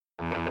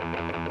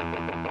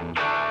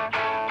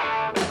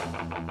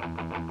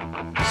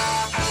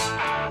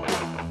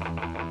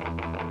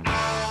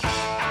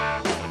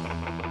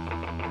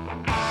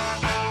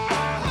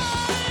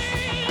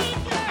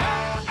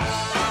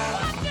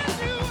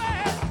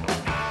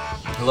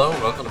Hello,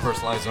 welcome to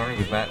Personalized Learning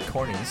with Matt and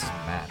Courtney. This is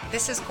Matt.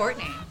 This is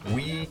Courtney.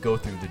 We go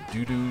through the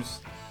do-dos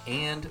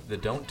and the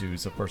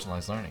don't-dos of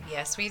personalized learning.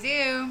 Yes, we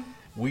do.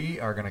 We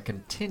are going to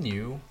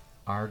continue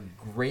our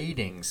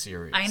grading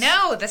series. I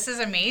know, this is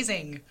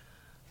amazing.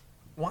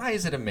 Why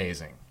is it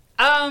amazing?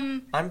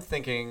 I'm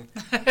thinking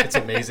it's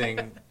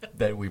amazing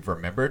that we've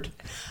remembered.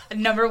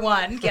 Number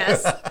one,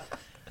 yes.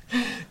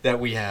 That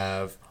we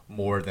have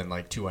more than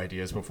like 2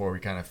 ideas before we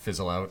kind of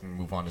fizzle out and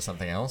move on to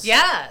something else.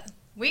 Yeah.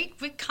 We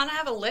kind of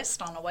have a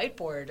list on a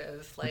whiteboard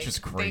of like Which is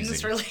crazy.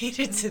 things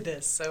related to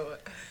this, so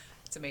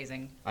it's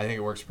amazing. I think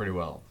it works pretty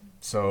well.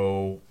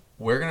 So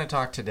we're going to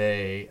talk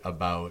today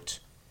about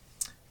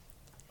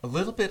a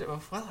little bit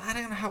of, well, I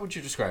don't know, how would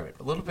you describe it?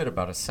 A little bit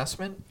about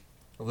assessment,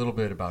 a little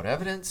bit about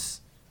evidence.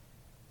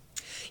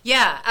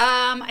 Yeah,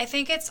 I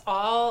think it's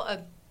all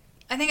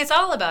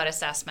about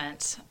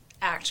assessment,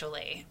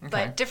 actually, Okay.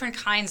 but different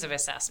kinds of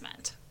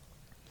assessment.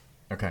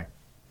 Okay.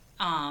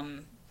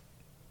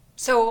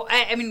 So,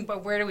 I mean,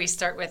 but where do we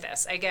start with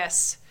this? I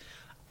guess,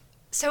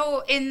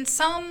 so in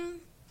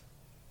some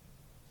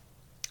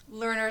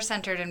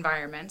learner-centered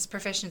environments,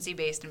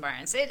 proficiency-based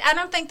environments, I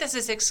don't think this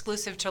is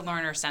exclusive to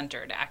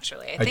learner-centered,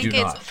 actually. I do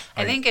not.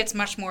 I think it's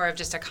much more of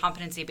just a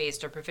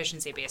competency-based or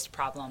proficiency-based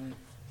problem.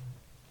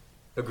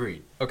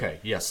 Agreed. Okay.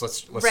 Yes.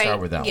 Let's Right,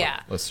 start with that yeah.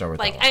 one. Let's start with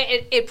Like, that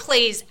one. it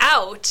plays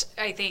out,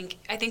 I think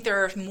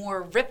there are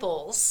more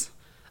ripples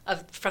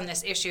from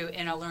this issue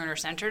in a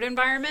learner-centered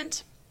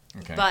environment.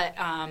 Okay. But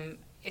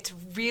it's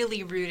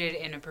really rooted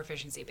in a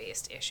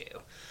proficiency-based issue.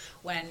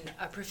 When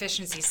a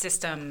proficiency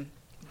system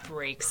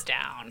breaks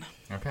down.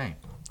 Okay.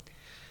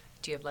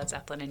 Do you have Led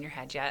Zeppelin in your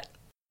head yet?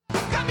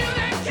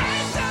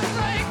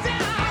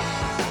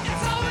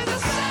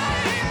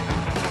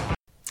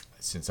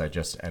 Since I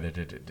just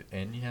edited it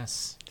in,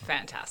 yes.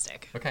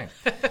 Fantastic. Okay.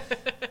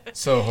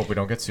 So hope we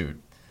don't get sued,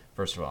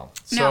 first of all.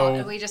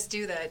 No, we just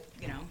do the,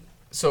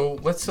 So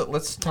let's talk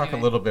Anyway.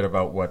 a little bit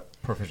about what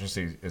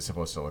proficiency is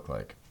supposed to look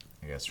like,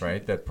 I guess,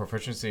 right? That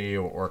proficiency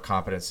or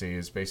competency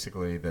is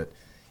basically that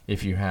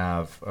if you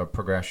have a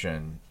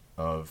progression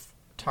of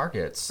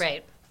targets,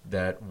 Right.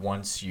 that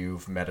once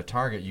you've met a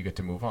target, you get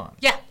to move on.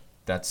 Yeah,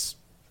 That's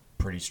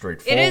pretty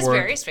straightforward. it is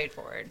very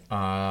straightforward.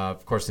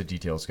 Of course, the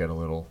details get a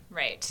little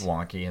Right.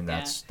 wonky, and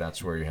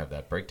that's where you have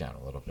that breakdown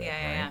a little bit,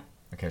 Yeah, right? yeah.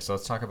 Okay, so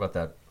let's talk about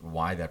that,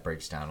 why that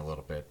breaks down a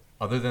little bit.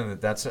 Other than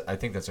that, I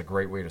think that's a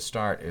great way to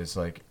start, is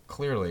like,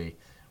 clearly,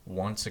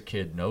 once a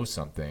kid knows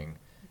something,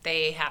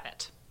 They have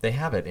it. they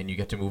have it, and you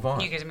get to move on.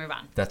 You get to move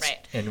on. That's-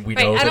 right. and we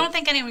right. know I that- don't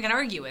think anyone can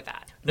argue with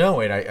that.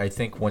 No, and I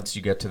think once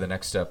you get to the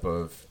next step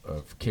of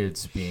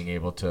kids being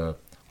able to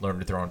learn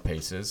at their own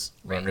paces,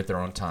 learn Right. at their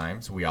own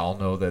times, we all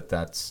know that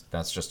that's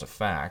just a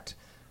fact.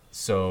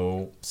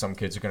 So some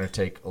kids are going to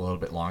take a little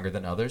bit longer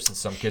than others, and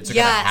some kids are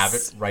going to have it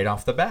Yes. right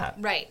off the bat.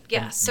 Right.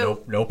 Yeah. And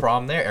So no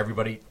problem there.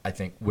 Everybody, I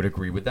think, would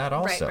agree with that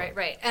also.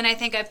 Right. And I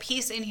think a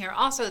piece in here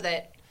also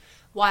that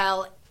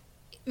while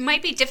it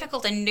might be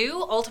difficult and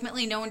new,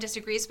 ultimately no one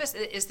disagrees with,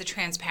 is the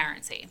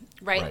transparency,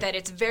 right? Right. That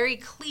it's very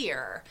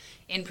clear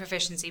in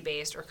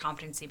proficiency-based or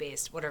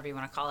competency-based, whatever you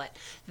want to call it,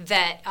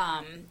 that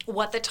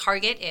what the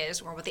target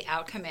is or what the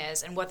outcome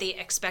is and what the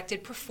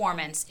expected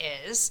performance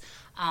is,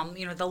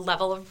 the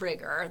level of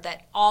rigor,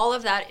 that all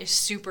of that is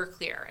super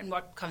clear. And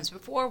what comes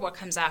before, what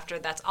comes after,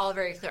 that's all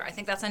very clear. I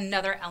think that's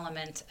another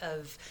element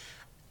of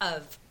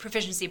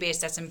proficiency-based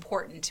that's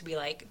important to be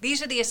like,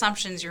 these are the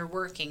assumptions you're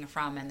working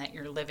from and that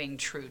you're living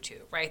true to,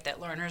 right?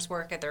 That learners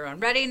work at their own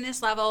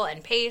readiness level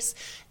and pace,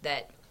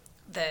 that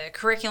the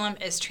curriculum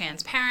is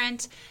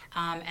transparent,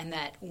 and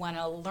that when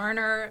a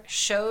learner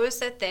shows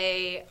that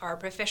they are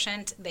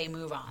proficient, they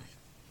move on.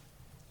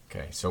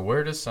 Okay, so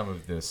where does some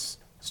of this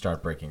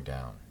start breaking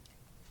down?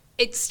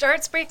 It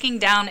starts breaking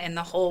down in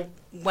the whole,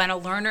 when a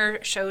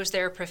learner shows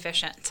they're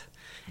proficient.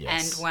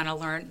 Yes.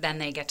 And then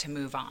they get to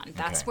move on.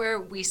 That's Okay. where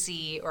we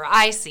see, or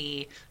I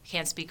see,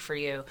 can't speak for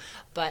you,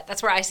 but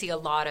that's where I see a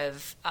lot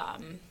of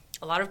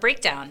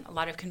breakdown, a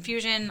lot of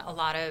confusion, a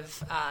lot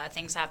of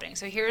things happening.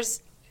 So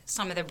here's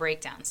some of the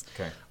breakdowns.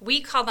 Okay.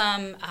 We call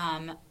them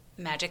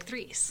magic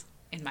threes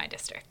in my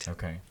district.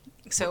 Okay.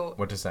 So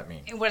What does that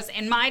mean? it was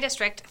in my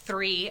district,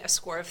 a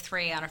score of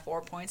 3 on a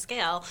 4-point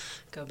scale.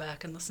 Go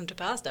back and listen to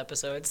past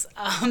episodes.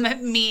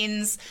 It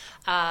means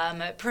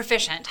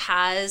proficient,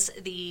 has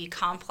the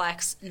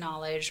complex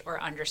knowledge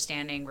or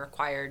understanding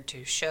required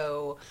to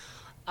show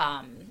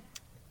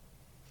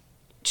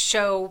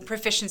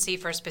proficiency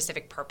for a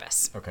specific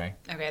purpose. Okay.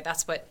 Okay,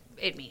 that's what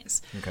it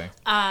means. Okay.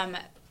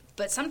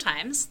 But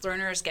sometimes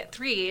learners get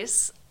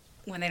 3s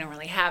when they don't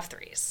really have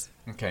 3s.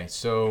 Okay,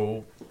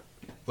 so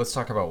let's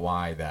talk about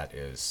why that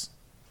is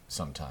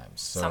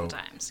sometimes. So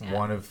Sometimes, yeah.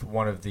 one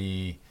of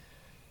the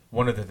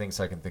things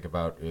I can think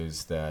about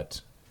is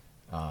that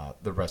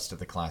the rest of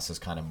the class has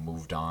kind of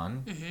moved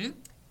on,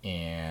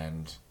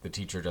 and the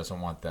teacher doesn't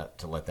want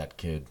to let that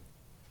kid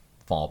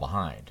fall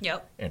behind.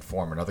 Yep. And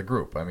form another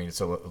group. I mean,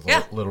 it's a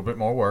Yeah. little bit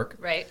more work.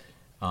 Right.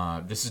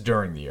 This is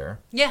during the year.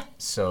 Yeah.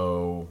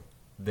 So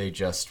they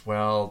just,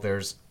 well,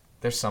 there's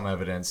there's some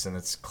evidence and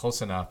it's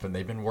close enough and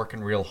they've been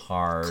working real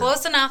hard.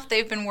 Close enough,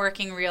 they've been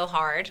working real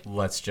hard.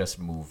 Let's just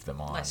move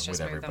them on with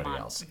everybody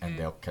else, and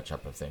they'll catch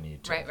up if they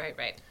need to.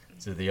 Right.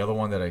 So the other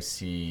one that I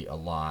see a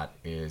lot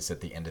is at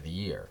the end of the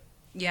year.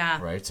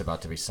 Yeah. Right? It's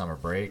about to be summer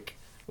break,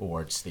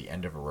 or it's the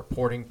end of a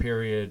reporting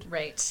period.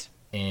 Right.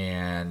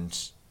 And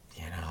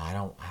I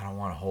don't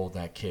want to hold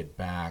that kid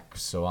back,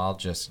 so I'll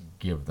just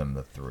give them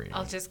the 3.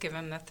 I'll just give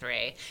them the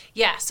 3.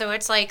 Yeah, so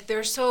it's like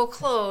they're so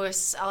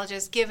close, I'll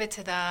just give it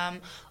to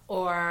them.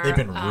 Or they've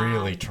been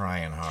really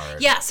trying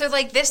hard. Yeah, so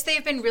like this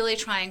they've been really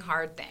trying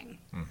hard thing.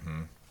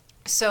 Mm-hmm.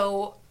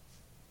 So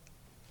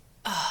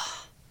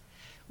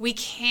we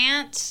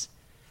can't,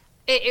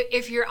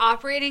 if you're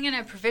operating in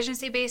a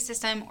proficiency-based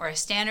system or a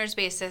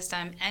standards-based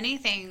system,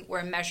 anything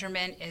where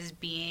measurement is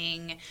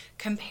being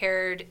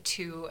compared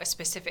to a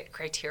specific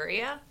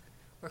criteria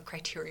or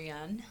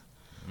criterion,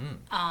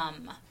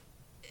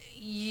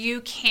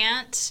 you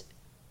can't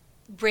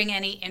bring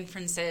any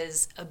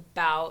inferences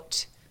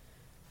about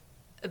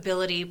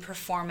ability,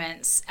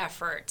 performance,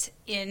 effort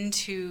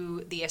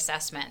into the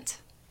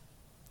assessment.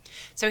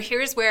 So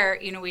here's where,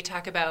 we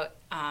talk about,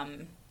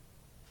 I'm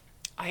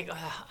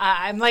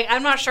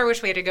not sure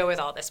which way to go with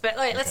all this, but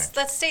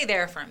let's stay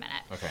there for a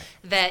minute. Okay.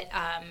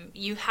 That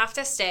you have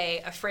to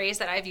stay, a phrase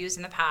that I've used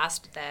in the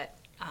past that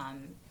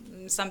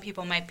some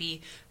people might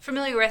be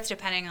familiar with,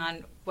 depending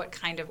on what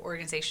kind of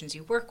organizations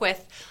you work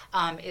with,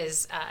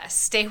 is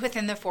stay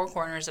within the 4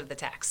 corners of the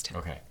text.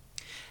 Okay.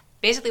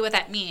 Basically what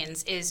that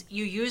means is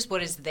you use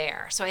what is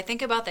there. So I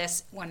think about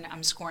this when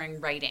I'm scoring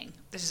writing.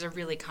 This is a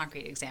really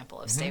concrete example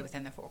of stay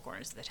within the 4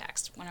 corners of the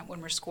text. When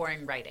we're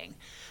scoring writing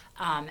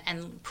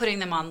and putting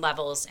them on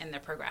levels in the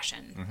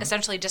progression,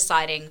 essentially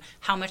deciding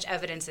how much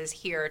evidence is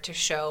here to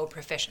show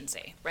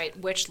proficiency, right?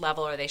 Which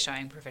level are they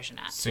showing proficient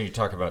at? So you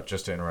talk about,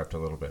 just to interrupt a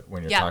little bit,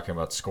 when you're talking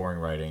about scoring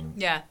writing,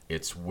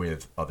 it's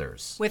with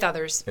others. With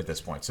others. At this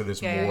point. So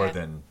there's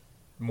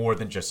more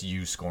than just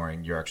you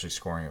scoring. You're actually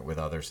scoring it with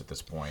others at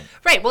this point.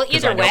 Right. Well,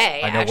 either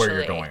way, I know where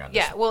you're going on this.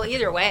 Yeah. Well,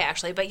 either way,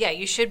 actually. But yeah,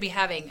 you should be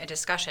having a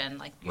discussion.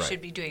 Like you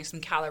should be doing some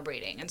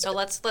calibrating. And so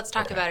let's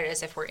talk about it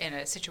as if we're in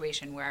a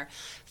situation where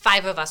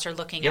 5 of us are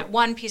looking at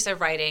one piece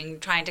of writing,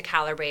 trying to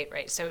calibrate.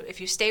 Right. So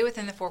if you stay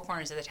within the 4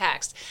 corners of the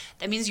text,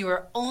 that means you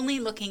are only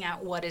looking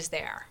at what is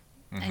there,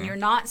 and you're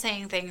not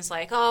saying things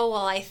like, "Oh,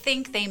 well, I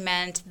think they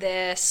meant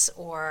this,"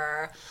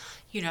 or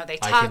they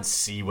talk. I can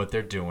see what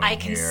they're doing. I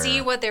can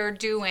see what they're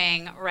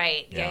doing.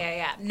 Right.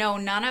 Yeah. No,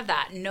 none of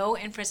that. No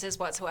inferences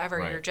whatsoever.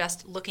 Right. You're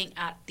just looking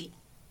at the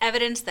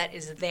evidence that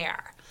is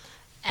there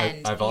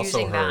and I've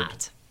using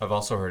that. I've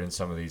also heard in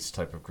some of these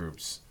type of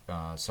groups,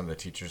 some of the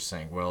teachers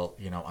saying, well,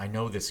 I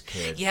know this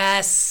kid.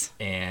 Yes.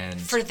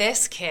 And for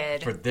this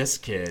kid.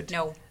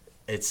 No.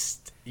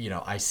 It's,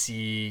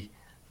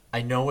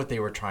 I know what they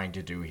were trying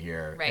to do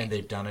here. Right. And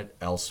they've done it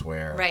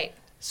elsewhere. Right.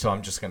 So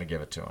I'm just going to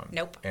give it to him.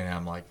 Nope. And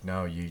I'm like,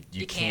 no, you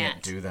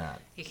can't do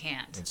that. You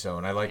can't. And so,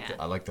 I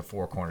like the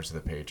 4 corners of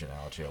the page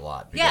analogy a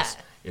lot, because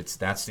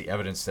that's the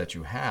evidence that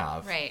you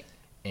have. Right.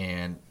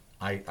 And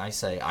I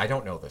say, I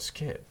don't know this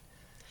kid.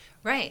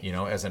 Right.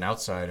 As an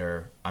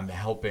outsider, I'm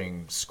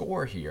helping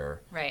score here.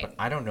 Right. But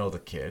I don't know the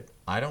kid.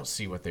 I don't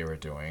see what they were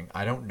doing.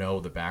 I don't know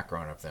the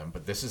background of them.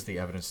 But this is the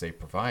evidence they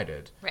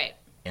provided. Right.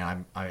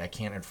 And I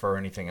can't infer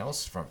anything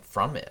else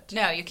from it.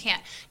 No, you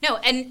can't. No,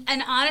 and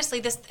honestly,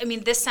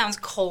 this sounds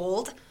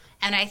cold,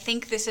 and I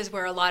think this is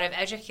where a lot of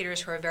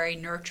educators who are very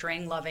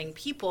nurturing, loving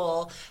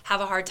people have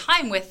a hard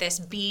time with this,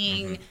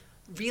 being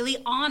really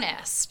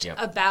honest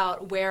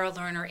about where a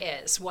learner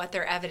is, what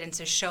their evidence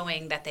is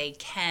showing that they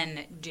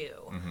can do,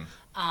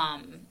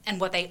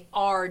 and what they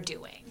are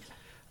doing.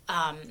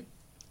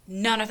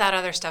 None of that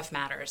other stuff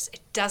matters. It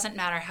doesn't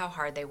matter how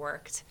hard they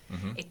worked.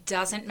 It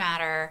doesn't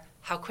matter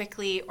how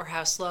quickly or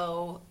how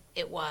slow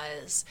it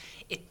was.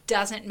 It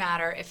doesn't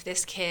matter if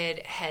this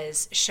kid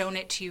has shown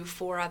it to you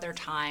 4 other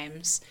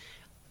times.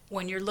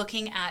 When you're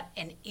looking at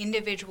an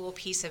individual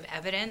piece of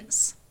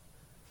evidence,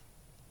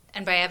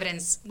 and by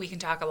evidence, we can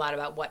talk a lot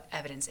about what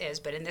evidence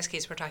is, but in this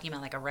case, we're talking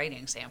about like a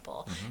writing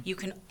sample. You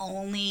can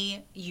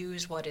only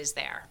use what is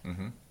there.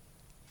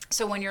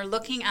 So when you're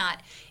looking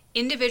at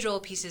individual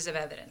pieces of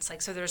evidence,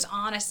 so there's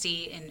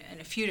honesty in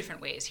a few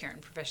different ways here in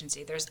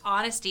proficiency. There's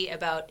honesty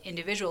about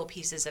individual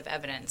pieces of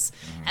evidence,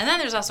 and then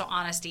there's also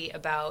honesty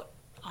about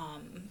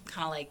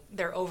kind of like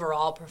their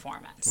overall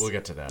performance. We'll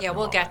get to that. Yeah,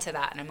 we'll get to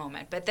that in a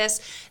moment. But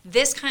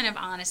this kind of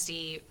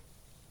honesty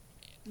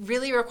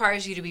really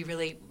requires you to be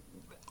really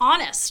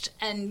honest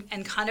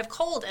and kind of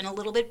cold and a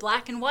little bit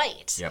black and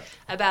white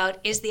about,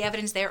 is the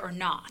evidence there or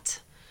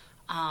not?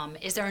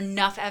 Is there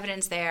enough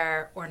evidence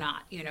there or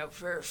not?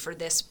 For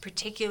this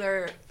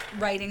particular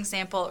writing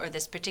sample or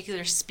this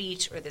particular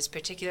speech or this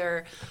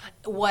particular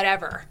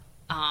whatever,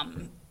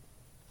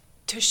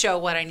 to show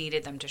what I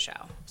needed them to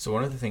show. So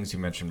one of the things you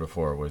mentioned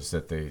before was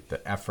that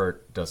the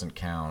effort doesn't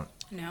count.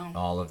 No.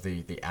 All of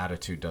the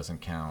attitude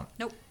doesn't count.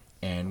 Nope.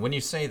 And when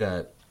you say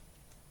that,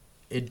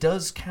 it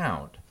does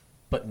count,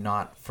 but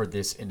not for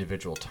this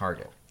individual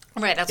target.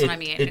 Right, that's what I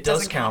mean. It does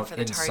doesn't count for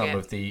the in target. some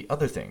of the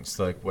other things,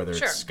 like whether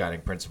Sure. it's guiding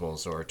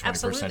principles or 21st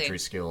Absolutely. century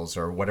skills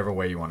or whatever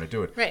way you want to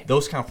do it. Right.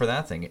 Those count for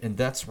that thing, and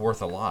that's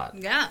worth a lot.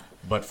 Yeah.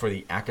 But for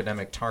the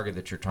academic target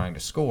that you're trying to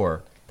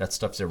score, that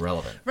stuff's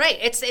irrelevant. Right.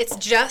 It's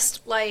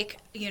just like,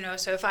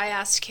 so if I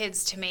asked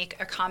kids to make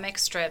a comic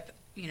strip,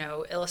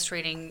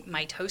 illustrating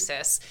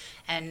mitosis,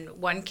 and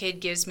one kid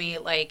gives me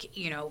like,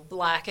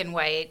 black and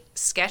white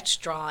sketch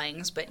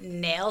drawings, but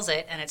nails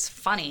it and it's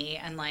funny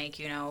and like,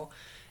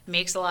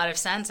 makes a lot of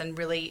sense and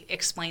really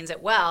explains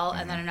it well.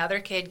 And then another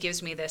kid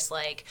gives me this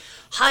like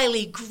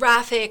highly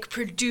graphic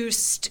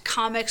produced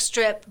comic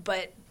strip,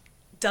 but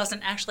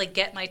doesn't actually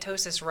get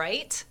mitosis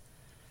right.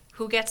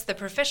 Who gets the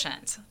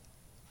proficient?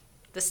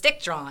 The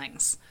stick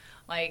drawings.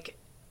 Like,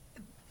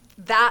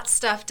 that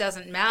stuff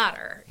doesn't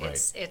matter. Right.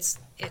 It's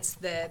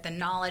the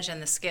knowledge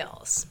and the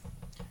skills.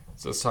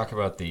 So let's talk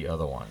about the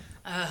other one.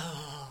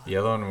 Oh. The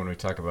other one when we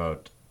talk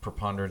about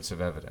preponderance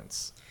of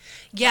evidence.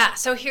 Yeah,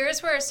 so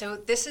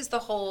this is the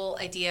whole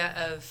idea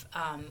of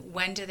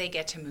when do they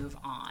get to move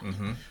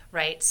on,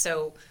 right?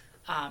 So,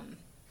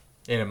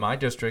 And in my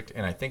district,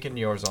 and I think in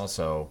yours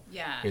also,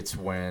 Yeah. it's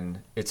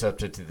when it's up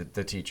to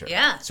the teacher.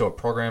 Yeah. So a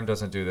program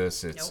doesn't do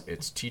this. Nope.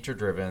 It's teacher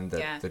driven. That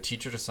Yeah. the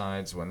teacher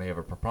decides when they have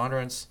a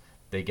preponderance,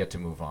 they get to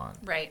move on.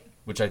 right,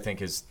 Which I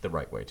think is the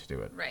right way to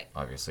do it. Right.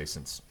 Obviously,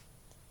 since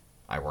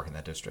I work in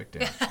that district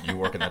and you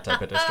work in that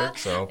type of district,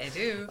 so I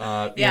do.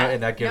 yeah,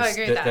 and that No, I gives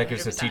agree with that that,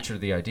 gives the 100%. teacher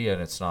the idea,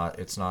 and it's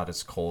not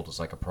as cold as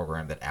like a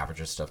program that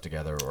averages stuff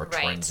together or Right.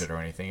 trends it or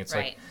anything. It's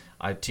Right.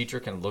 like a teacher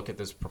can look at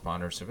this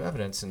preponderance of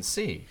evidence and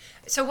see.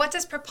 So what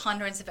does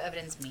preponderance of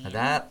evidence mean?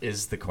 That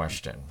is the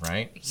question,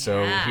 right?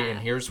 So Yeah. and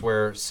here's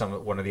where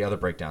one of the other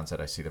breakdowns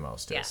that I see the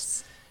most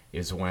Yes.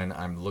 is when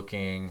I'm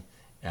looking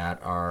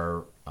at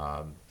our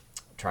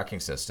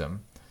tracking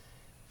system,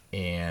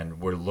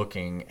 and we're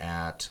looking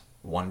at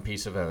one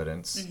piece of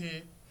evidence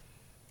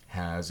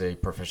has a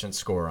proficient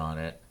score on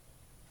it,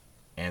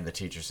 and the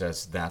teacher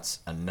says that's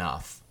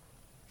enough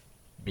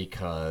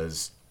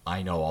because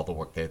I know all the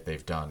work that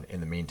they've done in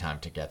the meantime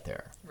to get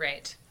there.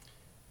 Right.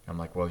 I'm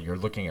like, well, you're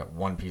looking at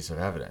one piece of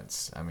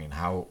evidence. I mean,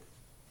 how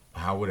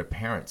would a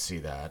parent see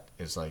that?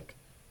 Is like,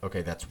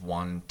 okay, that's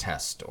one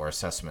test or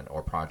assessment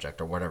or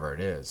project or whatever it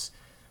is.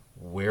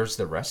 Where's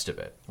the rest of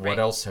it? Right. What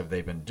else have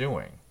they been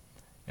doing?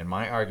 And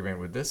my argument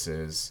with this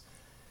is,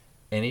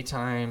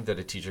 anytime that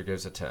a teacher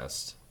gives a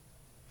test,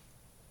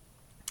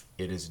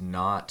 it is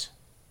not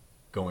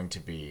going to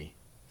be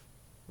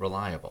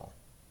reliable.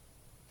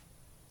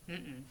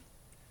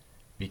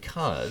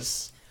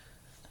 Because,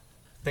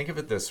 think of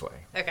it this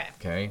way.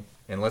 Okay.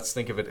 And let's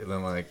think of it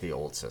like the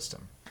old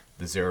system,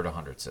 the 0 to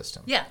 100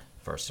 system. Yeah.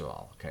 First of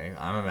all, okay,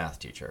 I'm a math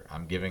teacher.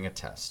 I'm giving a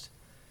test.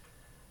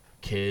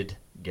 Kid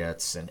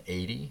gets an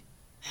 80,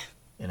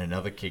 and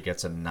another kid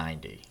gets a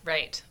 90.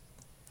 Right.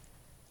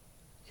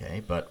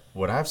 Okay, but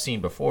what I've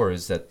seen before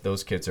is that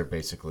those kids are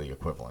basically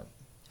equivalent.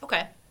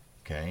 Okay.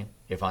 Okay,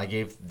 if I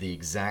gave the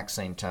exact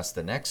same test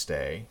the next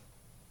day,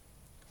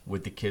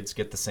 would the kids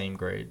get the same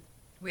grade?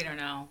 We don't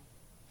know.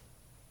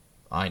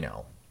 I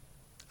know.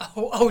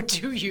 Oh,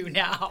 do you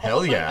now?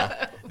 Hell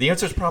yeah. The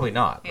answer is probably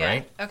not, Yeah,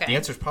 right? okay. The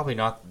answer is probably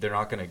not. They're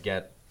not going to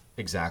get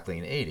exactly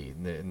an 80.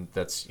 And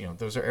that's,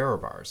 those are error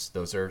bars.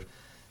 Those are,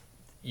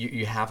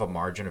 you have a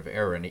margin of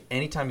error. And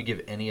anytime you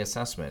give any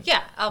assessment,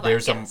 Yeah, I'll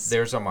bet, yes.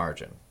 there's a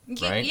margin,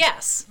 right?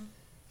 Yes.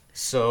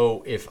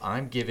 So if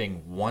I'm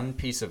giving one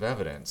piece of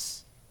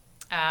evidence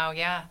Oh,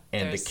 yeah.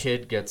 and the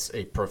kid gets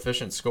a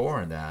proficient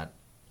score in that,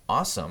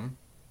 awesome.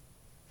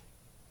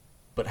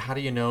 But how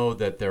do you know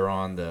that they're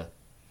on the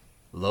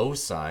low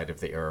side of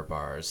the error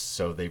bars,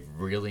 so they've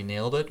really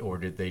nailed it, or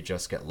did they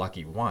just get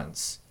lucky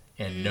once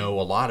and know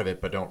a lot of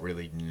it but don't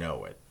really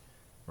know it,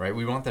 right?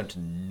 We want them to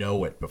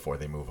know it before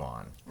they move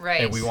on. Right.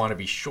 And we want to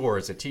be sure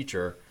as a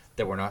teacher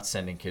that we're not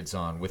sending kids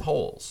on with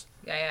holes,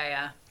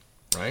 Yeah.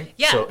 right?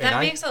 Yeah, So, that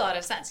makes a lot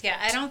of sense. Yeah,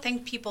 I don't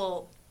think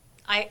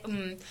I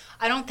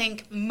don't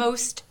think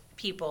most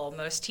people,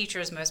 most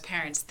teachers, most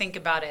parents think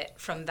about it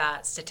from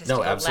that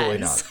statistical No, absolutely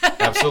lens. not.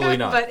 Absolutely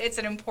not. But it's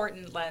an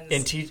important lens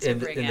And, to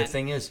bring in. the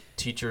thing is,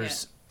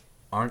 teachers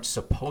aren't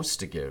supposed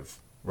to give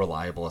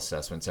reliable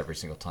assessments every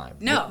single time.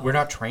 No. We're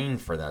not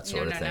trained for that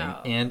sort of No, thing. no.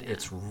 And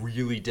it's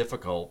really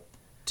difficult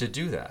to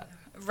do that.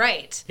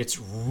 Right. It's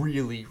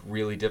really,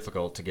 really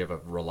difficult to give a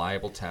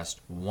reliable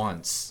test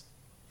once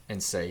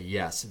and say,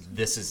 yes,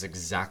 this is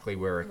exactly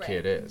where a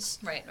kid is.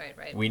 Right.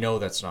 We know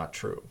that's not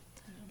true.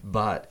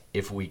 But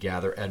if we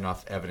gather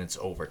enough evidence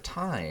over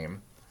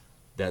time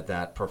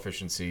that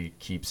proficiency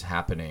keeps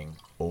happening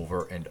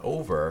over and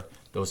over,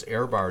 those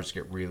error bars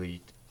get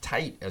really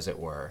tight, as it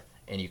were,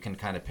 and you can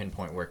kind of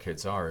pinpoint where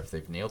kids are if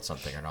they've nailed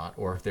something or not,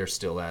 or if they're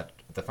still at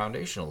the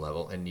foundational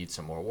level and need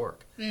some more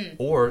work.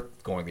 Or,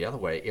 going the other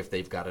way, if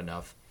they've got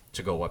enough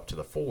to go up to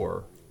the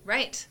 4.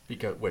 Right.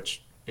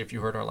 Which, if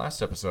you heard our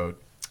last episode,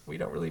 we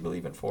don't really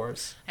believe in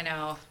 4s. I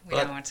know. We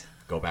But don't.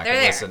 Go back They're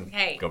and there. listen.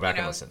 Hey, Go back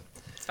and listen.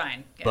 It's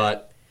fine. Yeah.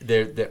 But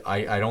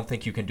I don't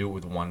think you can do it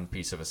with one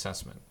piece of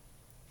assessment.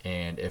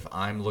 And if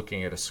I'm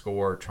looking at a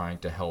score trying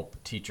to help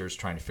teachers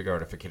trying to figure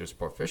out if a kid is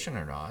proficient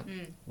or not,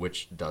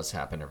 which does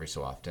happen every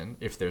so often,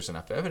 if there's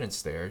enough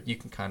evidence there, you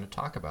can kind of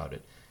talk about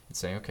it and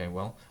say, okay,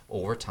 well,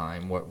 over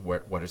time,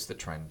 what has the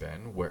trend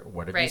been?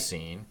 What have you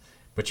seen?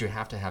 But you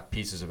have to have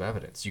pieces of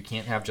evidence. You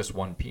can't have just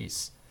one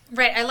piece.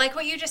 Right. I like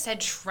what you just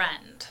said,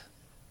 trend.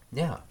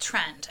 Yeah.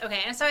 Trend.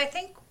 Okay. And so I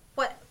think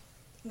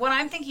what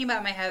I'm thinking about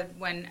in my head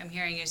when I'm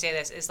hearing you say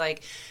this is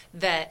like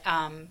that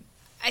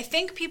I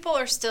think people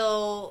are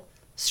still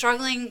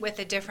struggling with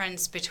the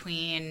difference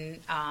between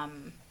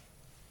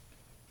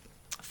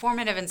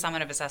formative and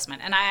summative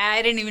assessment. And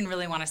I didn't even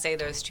really want to say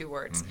those two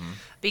words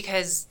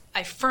because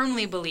I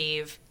firmly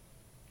believe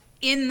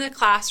in the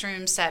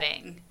classroom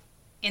setting,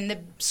 in the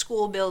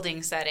school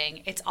building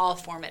setting, it's all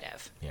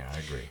formative. Yeah, I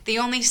agree. The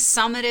only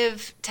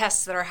summative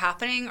tests that are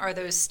happening are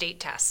those state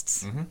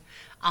tests.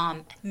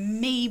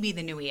 Maybe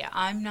the NUIA.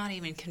 I'm not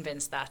even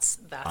convinced that's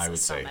I would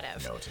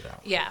summative. say no to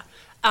that. Yeah.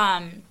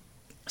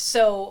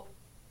 So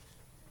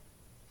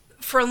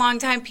for a long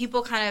time,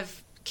 people kind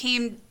of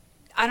came.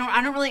 I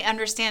don't really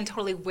understand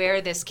totally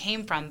where this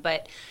came from,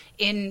 but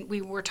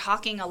we were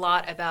talking a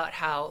lot about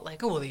how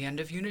like, oh, well, the end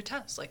of unit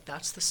test, like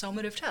that's the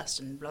summative test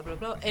and blah, blah,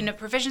 blah. In a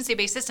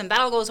proficiency-based system, that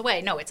all goes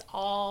away. No, it's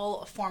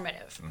all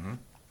formative.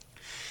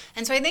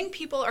 And so I think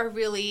people are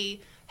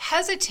really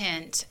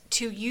hesitant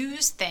to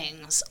use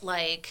things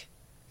like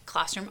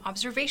classroom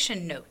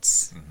observation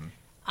notes,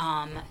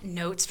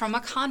 notes from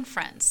a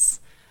conference,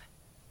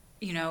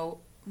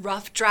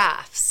 rough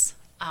drafts,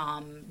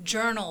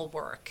 journal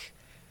work,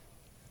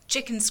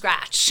 chicken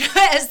scratch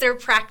as they're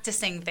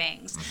practicing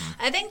things.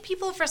 I think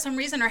people for some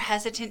reason are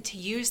hesitant to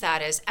use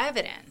that as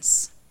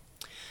evidence.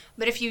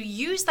 But if you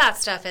use that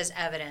stuff as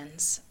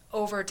evidence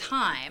over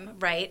time,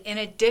 right, in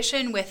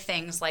addition with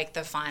things like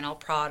the final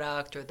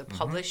product or the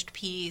published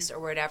piece or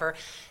whatever,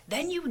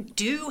 then you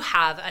do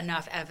have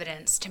enough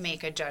evidence to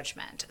make a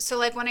judgment. So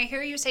like when I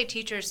hear you say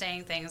teachers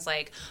saying things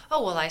like,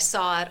 oh, well, I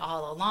saw it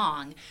all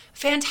along.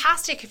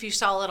 Fantastic if you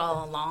saw it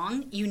all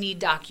along. You need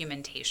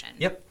documentation.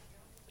 Yep.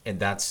 And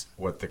that's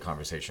what the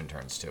conversation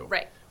turns to.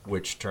 Right.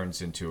 Which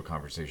turns into a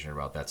conversation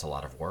about that's a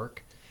lot of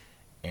work.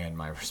 And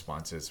my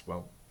response is,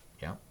 well,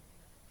 yeah,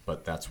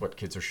 but that's what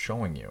kids are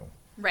showing you.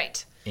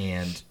 Right.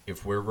 And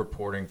if we're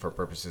reporting for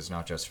purposes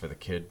not just for the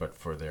kid, but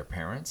for their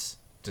parents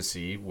to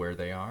see where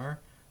they are,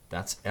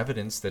 that's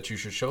evidence that you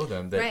should show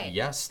them that,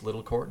 yes,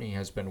 little Courtney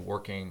has been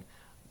working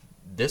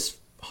this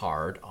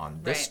hard on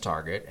this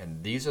target,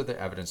 and these are the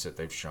evidence that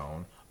they've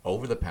shown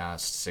over the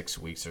past 6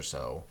 weeks or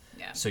so.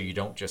 Yeah. So you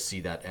don't just see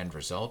that end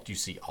result, you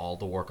see all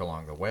the work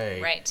along the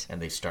way. Right.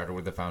 And they started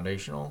with the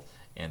foundational,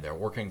 and they're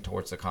working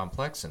towards the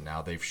complex, and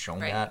now they've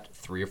shown that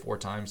 3 or 4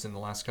 times in the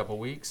last couple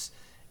of weeks.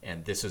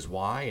 And this is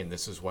why, and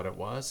this is what it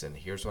was, and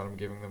here's what I'm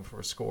giving them for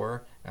a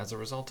score as a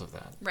result of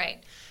that.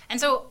 Right. And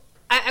so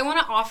I want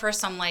to offer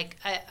some like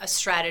a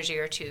strategy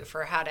or two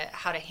for how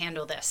to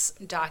handle this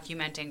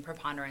documenting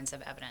preponderance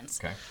of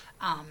evidence. Okay.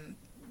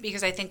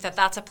 Because I think that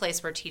that's a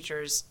place where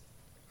teachers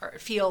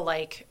feel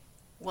like,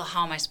 well,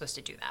 how am I supposed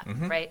to do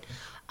that, right?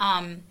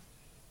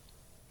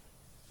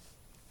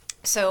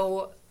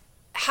 So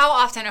how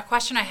often, a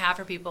question I have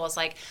for people is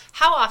like,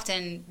 how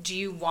often do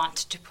you want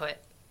to put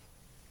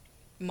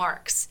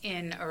marks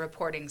in a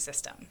reporting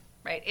system,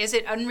 right? Is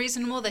it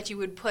unreasonable that you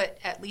would put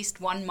at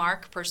least 1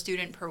 mark per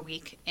student per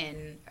week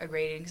in a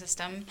grading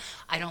system?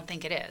 I don't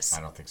think it is. I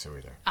don't think so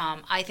either.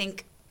 I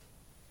think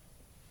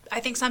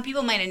some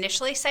people might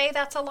initially say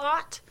that's a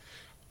lot.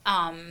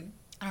 I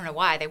don't know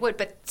why they would,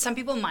 but some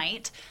people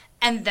might.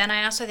 And then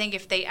I also think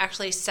if they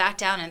actually sat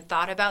down and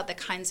thought about the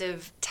kinds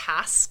of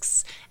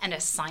tasks and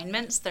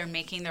assignments they're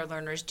making their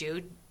learners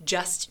do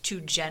just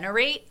to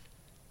generate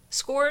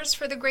scores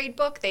for the grade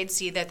book, they'd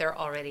see that they're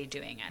already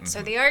doing it.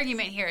 So the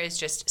argument here is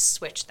just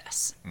switch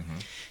this.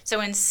 So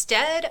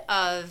instead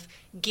of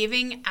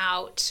giving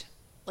out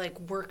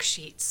like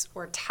worksheets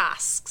or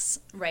tasks,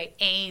 right,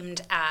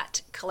 aimed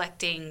at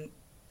collecting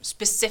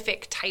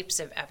specific types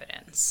of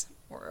evidence,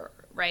 or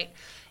right,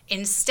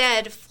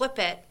 instead flip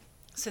it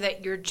so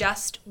that you're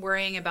just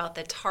worrying about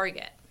the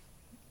target.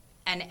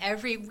 And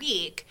every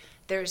week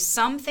there's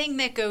something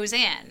that goes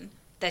in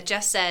that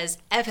just says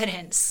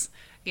evidence.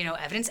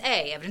 Evidence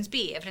A, evidence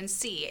B, evidence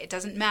C, it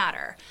doesn't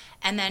matter.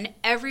 And then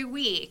every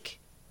week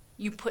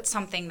you put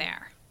something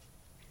there.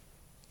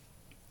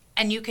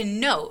 And you can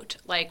note,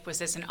 like, was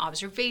this an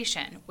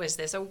observation? Was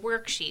this a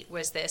worksheet?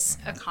 Was this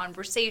a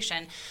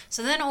conversation?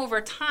 So then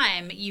over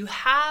time, you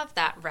have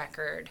that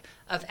record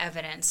of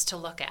evidence to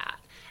look at.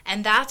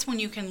 And that's when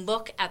you can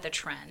look at the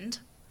trend.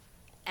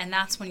 And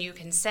that's when you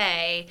can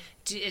say,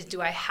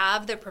 do I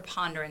have the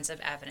preponderance of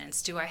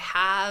evidence? Do I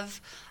have,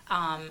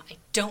 I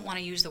don't want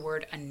to use the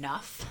word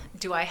enough.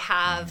 Do I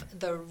have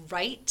the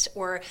right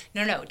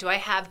do I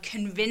have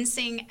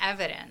convincing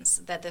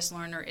evidence that this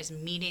learner is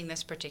meeting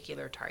this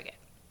particular target?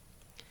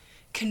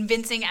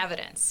 Convincing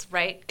evidence,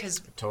 right?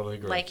 Because totally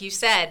agree. Like you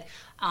said,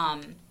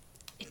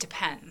 it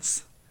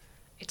depends.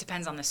 It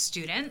depends on the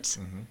student.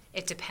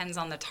 It depends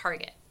on the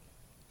target.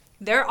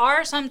 There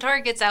are some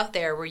targets out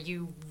there where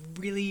you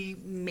really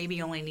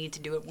maybe only need to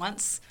do it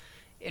once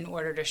in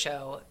order to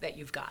show that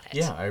you've got it.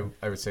 Yeah,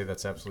 I would say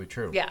that's absolutely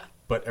true. Yeah.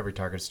 But every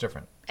target's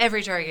different.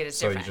 Every target is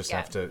different. So you just yeah.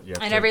 have to...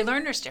 and every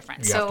learner's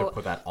different. You have to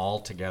put that all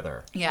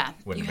together. Yeah,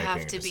 when you making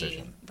have a to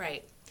decision. be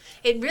right.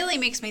 It really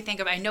makes me think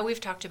of. I know we've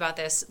talked about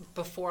this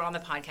before on the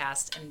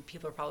podcast, and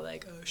people are probably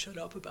like, "Oh, shut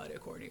up about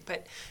it, Courtney."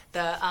 But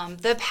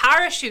the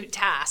parachute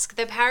task,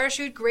 the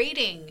parachute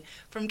grading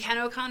from Ken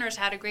O'Connor's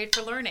How to Grade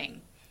for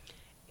Learning.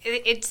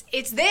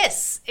 It's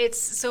this. It's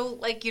so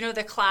like,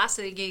 the class,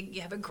 you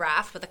have a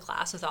graph with a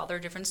class with all their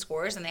different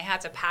scores, and they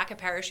had to pack a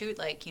parachute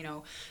like, I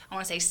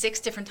want to say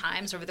 6 different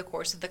times over the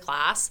course of the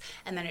class,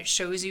 and then it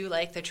shows you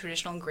like the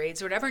traditional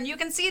grades or whatever, and you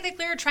can see the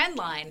clear trend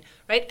line,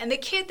 right? And the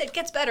kid that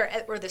gets better,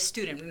 or the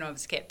student, we don't know if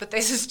it's a kid, but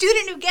there's a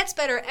student who gets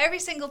better every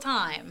single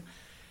time,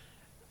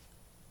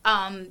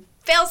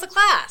 fails the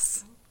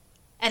class.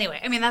 Anyway,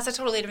 I mean, that's a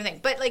totally different thing.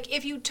 But, like,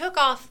 if you took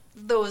off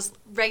those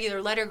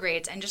regular letter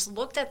grades and just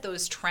looked at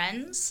those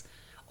trends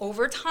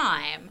over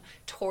time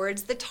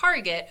towards the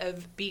target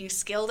of being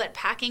skilled at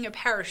packing a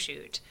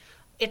parachute,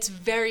 it's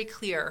very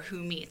clear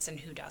who meets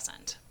and who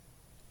doesn't.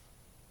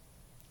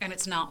 And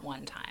it's not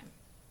one time.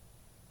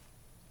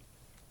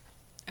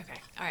 Okay.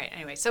 All right.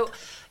 Anyway, so,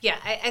 yeah,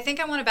 I think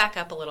I want to back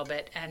up a little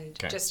bit and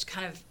just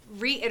kind of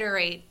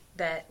reiterate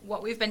that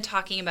what we've been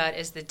talking about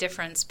is the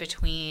difference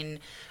between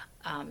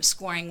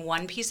scoring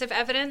one piece of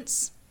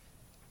evidence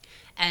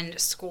and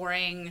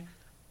scoring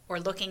or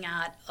looking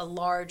at a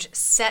large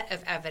set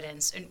of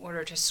evidence in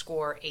order to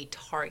score a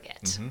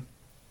target. Mm-hmm.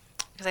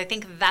 Because I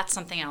think that's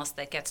something else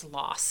that gets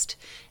lost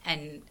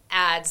and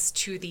adds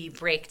to the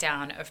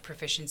breakdown of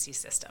proficiency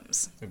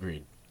systems.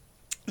 Agreed.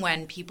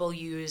 When people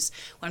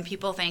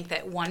think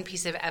that one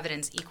piece of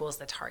evidence equals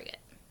the target.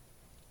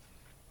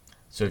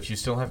 So if you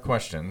still have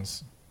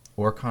questions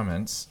or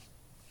comments,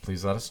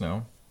 please let us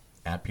know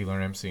at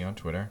PLearnMC on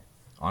Twitter,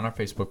 on our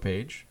Facebook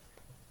page,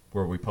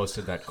 where we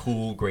posted that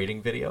cool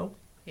grading video.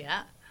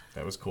 Yeah.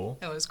 That was cool.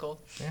 It was cool.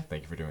 Yeah,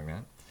 thank you for doing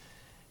that.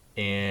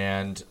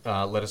 And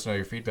let us know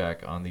your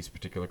feedback on these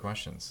particular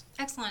questions.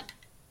 Excellent.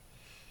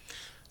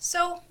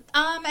 So,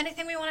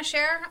 anything we want to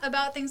share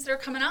about things that are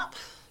coming up?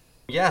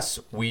 Yes,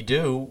 we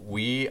do.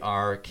 We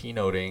are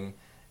keynoting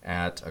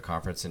at a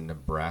conference in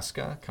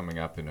Nebraska coming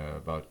up in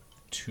about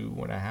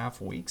 2.5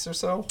 weeks or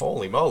so.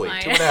 Holy moly,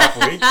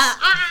 2.5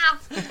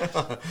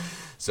 weeks.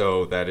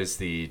 So that is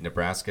the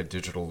Nebraska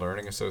Digital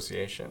Learning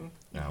Association.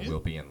 We'll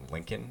be in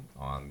Lincoln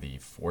on the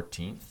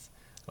 14th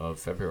of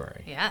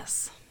February.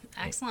 Yes.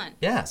 Excellent.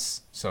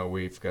 Yes. So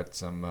we've got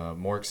some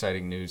more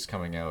exciting news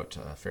coming out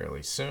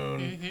fairly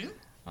soon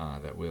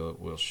that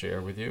we'll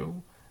share with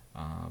you.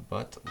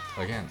 But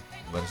again,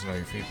 let us know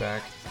your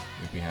feedback.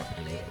 We'd be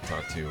happy to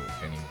talk to you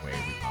any way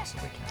we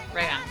possibly can.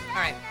 Right on. All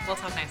right. We'll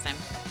talk next time.